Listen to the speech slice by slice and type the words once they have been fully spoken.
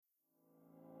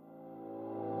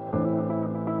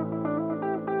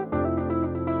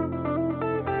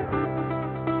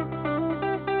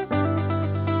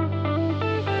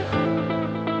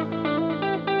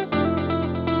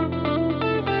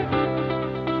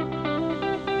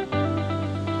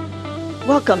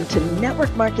Welcome to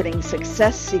Network Marketing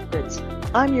Success Secrets.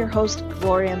 I'm your host,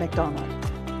 Gloria McDonald.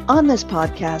 On this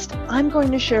podcast, I'm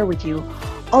going to share with you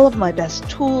all of my best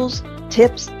tools,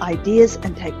 tips, ideas,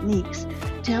 and techniques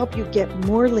to help you get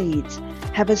more leads,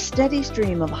 have a steady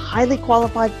stream of highly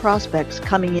qualified prospects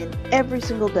coming in every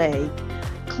single day,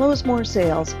 close more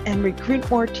sales, and recruit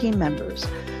more team members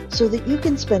so that you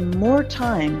can spend more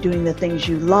time doing the things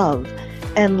you love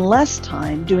and less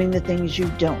time doing the things you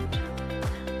don't.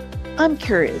 I'm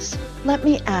curious, let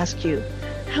me ask you,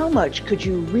 how much could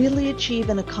you really achieve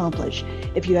and accomplish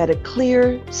if you had a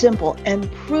clear, simple,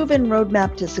 and proven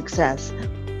roadmap to success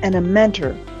and a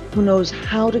mentor who knows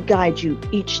how to guide you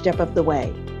each step of the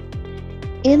way?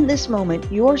 In this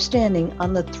moment, you're standing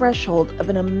on the threshold of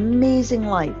an amazing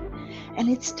life, and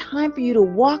it's time for you to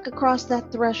walk across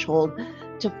that threshold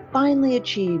to finally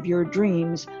achieve your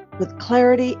dreams with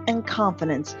clarity and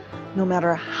confidence, no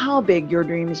matter how big your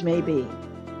dreams may be.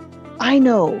 I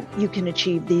know you can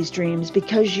achieve these dreams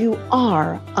because you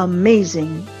are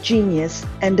amazing, genius,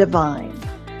 and divine.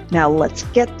 Now let's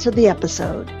get to the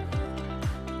episode.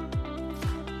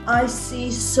 I see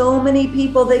so many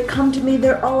people, they come to me,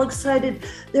 they're all excited.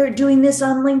 They're doing this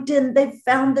on LinkedIn. They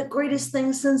found the greatest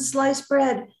thing since sliced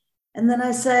bread. And then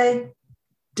I say,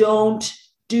 don't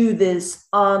do this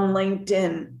on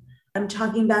LinkedIn. I'm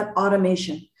talking about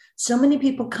automation. So many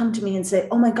people come to me and say,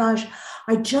 oh my gosh,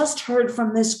 I just heard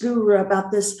from this guru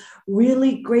about this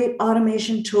really great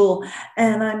automation tool,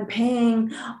 and I'm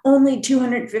paying only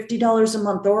 $250 a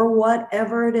month or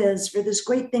whatever it is for this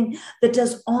great thing that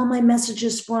does all my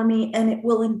messages for me, and it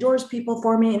will endorse people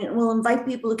for me, and it will invite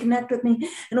people to connect with me,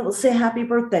 and it will say happy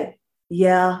birthday.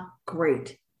 Yeah,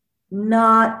 great.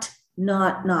 Not.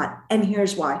 And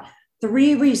here's why.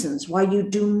 3 reasons why you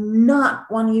do not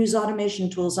want to use automation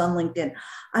tools on LinkedIn.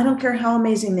 I don't care how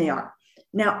amazing they are.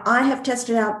 Now, I have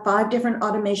tested out 5 different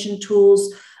automation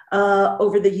tools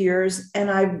over the years, and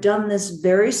I've done this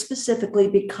very specifically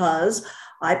because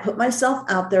I put myself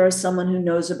out there as someone who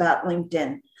knows about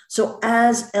LinkedIn. So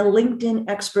as a LinkedIn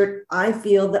expert, I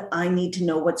feel that I need to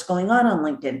know what's going on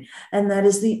LinkedIn. And that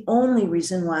is the only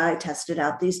reason why I tested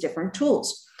out these different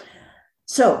tools.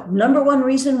 So number 1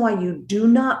 reason why you do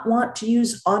not want to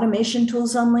use automation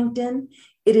tools on LinkedIn,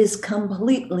 it is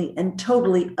completely and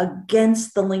totally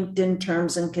against the LinkedIn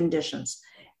terms and conditions.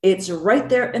 It's right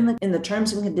there in the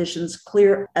terms and conditions,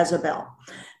 clear as a bell.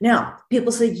 Now,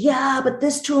 people say, yeah, but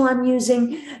this tool I'm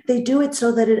using, they do it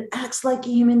so that it acts like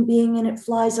a human being and it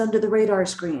flies under the radar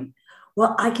screen.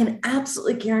 Well, I can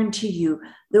absolutely guarantee you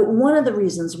that one of the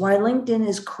reasons why LinkedIn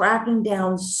is cracking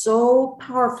down so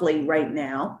powerfully right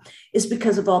now is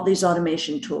because of all these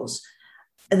automation tools.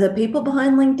 The people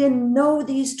behind LinkedIn know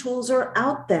these tools are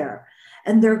out there,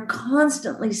 and they're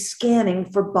constantly scanning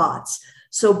for bots.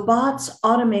 So bots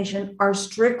automation are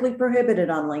strictly prohibited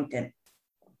on LinkedIn.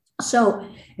 So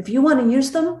if you want to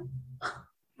use them,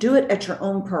 do it at your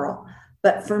own peril.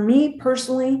 But for me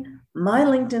personally, my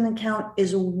LinkedIn account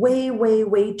is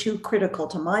way too critical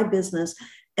to my business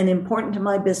and important to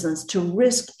my business to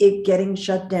risk it getting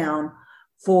shut down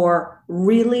for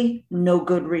really no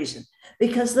good reason.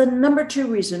 Because the number 2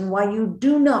 reason why you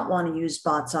do not want to use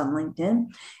bots on LinkedIn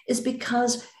is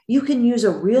because you can use a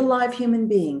real live human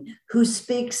being who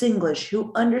speaks English,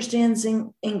 who understands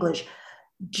English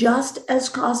just as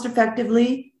cost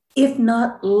effectively, if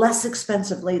not less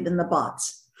expensively than the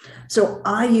bots. So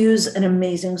I use an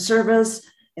amazing service.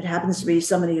 It happens to be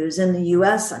somebody who's in the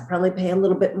US. I probably pay a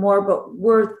little bit more, but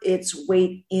worth its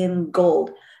weight in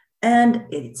gold. And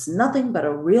it's nothing but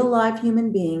a real live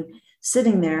human being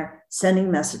sitting there sending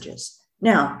messages.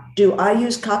 Now, do I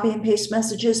use copy and paste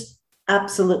messages?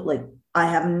 Absolutely. I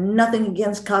have nothing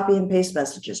against copy and paste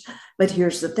messages. But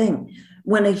here's the thing.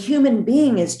 When a human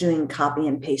being is doing copy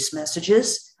and paste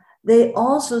messages, they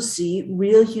also see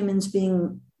real human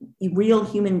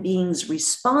beings'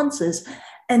 responses,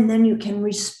 and then you can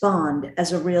respond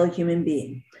as a real human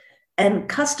being and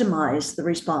customize the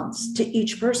response to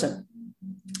each person.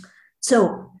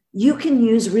 So you can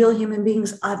use real human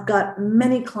beings. I've got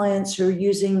many clients who are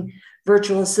using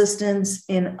virtual assistants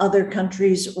in other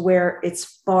countries where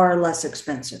it's far less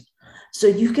expensive. So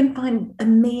you can find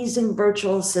amazing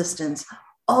virtual assistants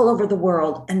all over the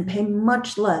world and pay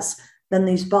much less than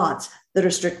these bots that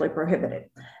are strictly prohibited.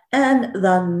 And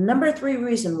the number 3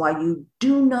 reason why you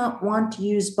do not want to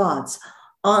use bots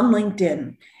on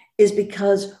LinkedIn is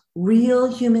because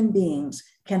real human beings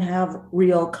can have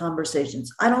real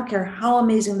conversations. I don't care how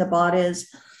amazing the bot is.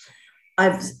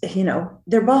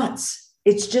 They're bots.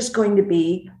 It's just going to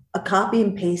be a copy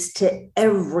and paste to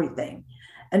everything.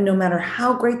 And no matter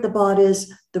how great the bot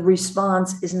is, the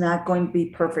response is not going to be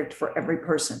perfect for every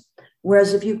person.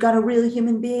 Whereas if you've got a real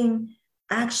human being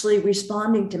actually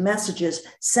responding to messages,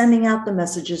 sending out the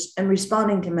messages and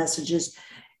responding to messages,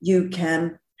 you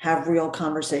can have real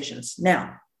conversations.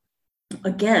 Now,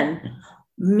 again,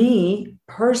 me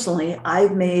personally,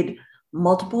 I've made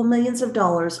multiple millions of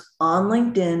dollars on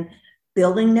LinkedIn,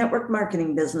 building network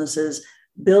marketing businesses,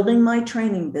 building my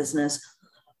training business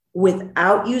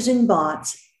without using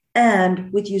bots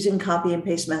and with using copy and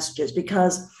paste messages,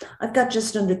 because I've got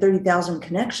just under 30,000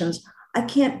 connections. I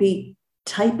can't be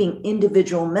typing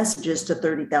individual messages to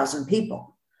 30,000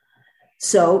 people.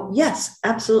 So yes,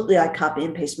 absolutely, I copy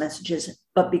and paste messages,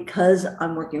 but because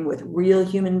I'm working with real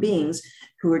human beings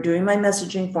who are doing my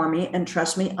messaging for me, and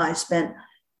trust me, I spent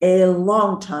a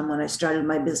long time when I started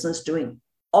my business doing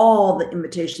all the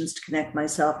invitations to connect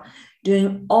myself,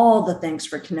 doing all the thanks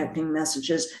for connecting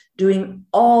messages, doing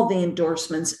all the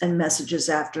endorsements and messages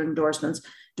after endorsements,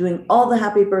 doing all the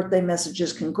happy birthday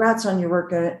messages, congrats on your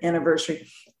work anniversary,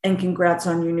 and congrats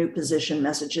on your new position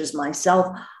messages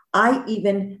myself. I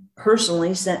even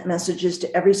personally sent messages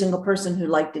to every single person who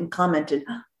liked and commented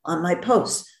on my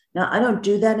posts. Now, I don't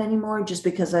do that anymore just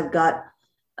because I've got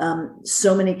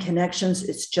so many connections.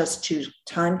 It's just too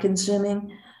time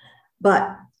consuming.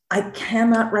 But I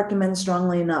cannot recommend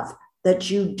strongly enough that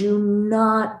you do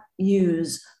not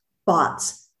use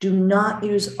bots. Do not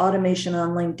use automation on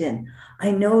LinkedIn.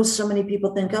 I know so many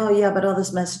people think, oh yeah, but all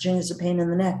this messaging is a pain in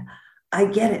the neck. I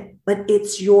get it, but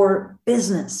it's your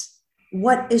business.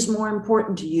 What is more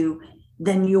important to you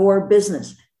than your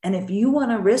business? And if you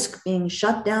want to risk being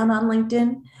shut down on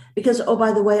LinkedIn, because, oh,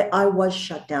 by the way, I was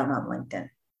shut down on LinkedIn.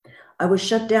 I was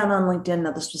shut down on LinkedIn.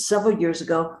 Now, this was several years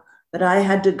ago, but I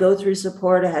had to go through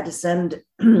support. I had to send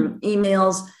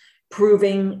emails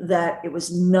proving that it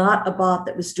was not a bot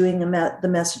that was doing the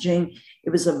messaging. It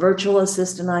was a virtual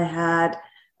assistant I had.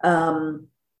 And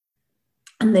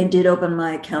they did open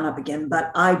my account up again,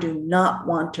 but I do not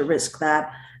want to risk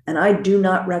that. And I do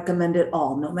not recommend it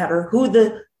all, no matter who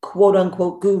the quote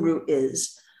unquote guru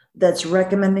is that's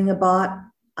recommending a bot.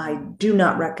 I do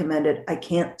not recommend it. I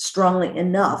can't strongly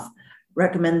enough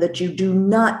recommend that you do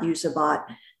not use a bot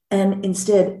and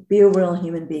instead be a real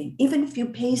human being. Even if you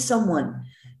pay someone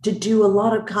to do a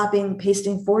lot of copying and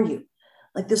pasting for you,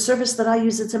 like the service that I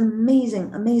use, it's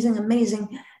amazing, amazing,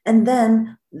 amazing. And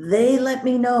then they let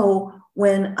me know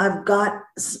when I've got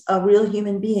a real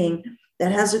human being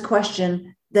that has a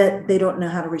question that they don't know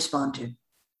how to respond to.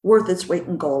 Worth its weight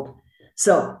in gold.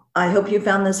 So I hope you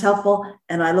found this helpful,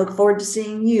 and I look forward to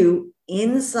seeing you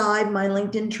inside my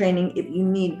LinkedIn training. If you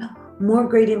need more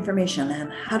great information on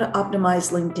how to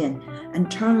optimize LinkedIn and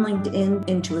turn LinkedIn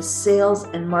into a sales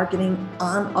and marketing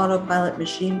on autopilot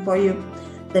machine for you,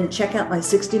 then check out my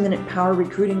 60-minute power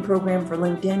recruiting program for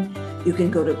LinkedIn. You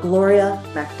can go to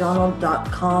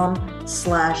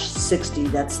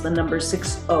gloriamacdonald.com/60. That's the number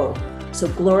 60. So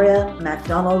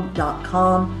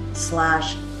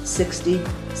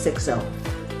gloriamacdonald.com/6060.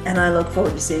 And I look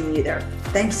forward to seeing you there.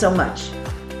 Thanks so much.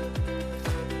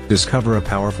 Discover a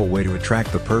powerful way to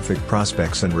attract the perfect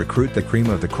prospects and recruit the cream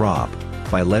of the crop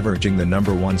by leveraging the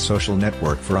 #1 social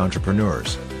network for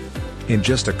entrepreneurs. In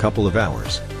just a couple of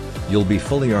hours, you'll be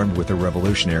fully armed with a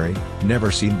revolutionary,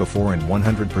 never-seen-before and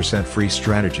 100% free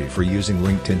strategy for using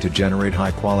LinkedIn to generate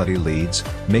high-quality leads,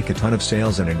 make a ton of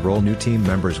sales and enroll new team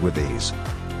members with ease.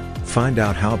 Find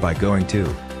out how by going to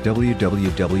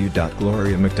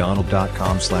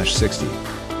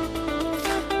www.gloriamacdonald.com/60.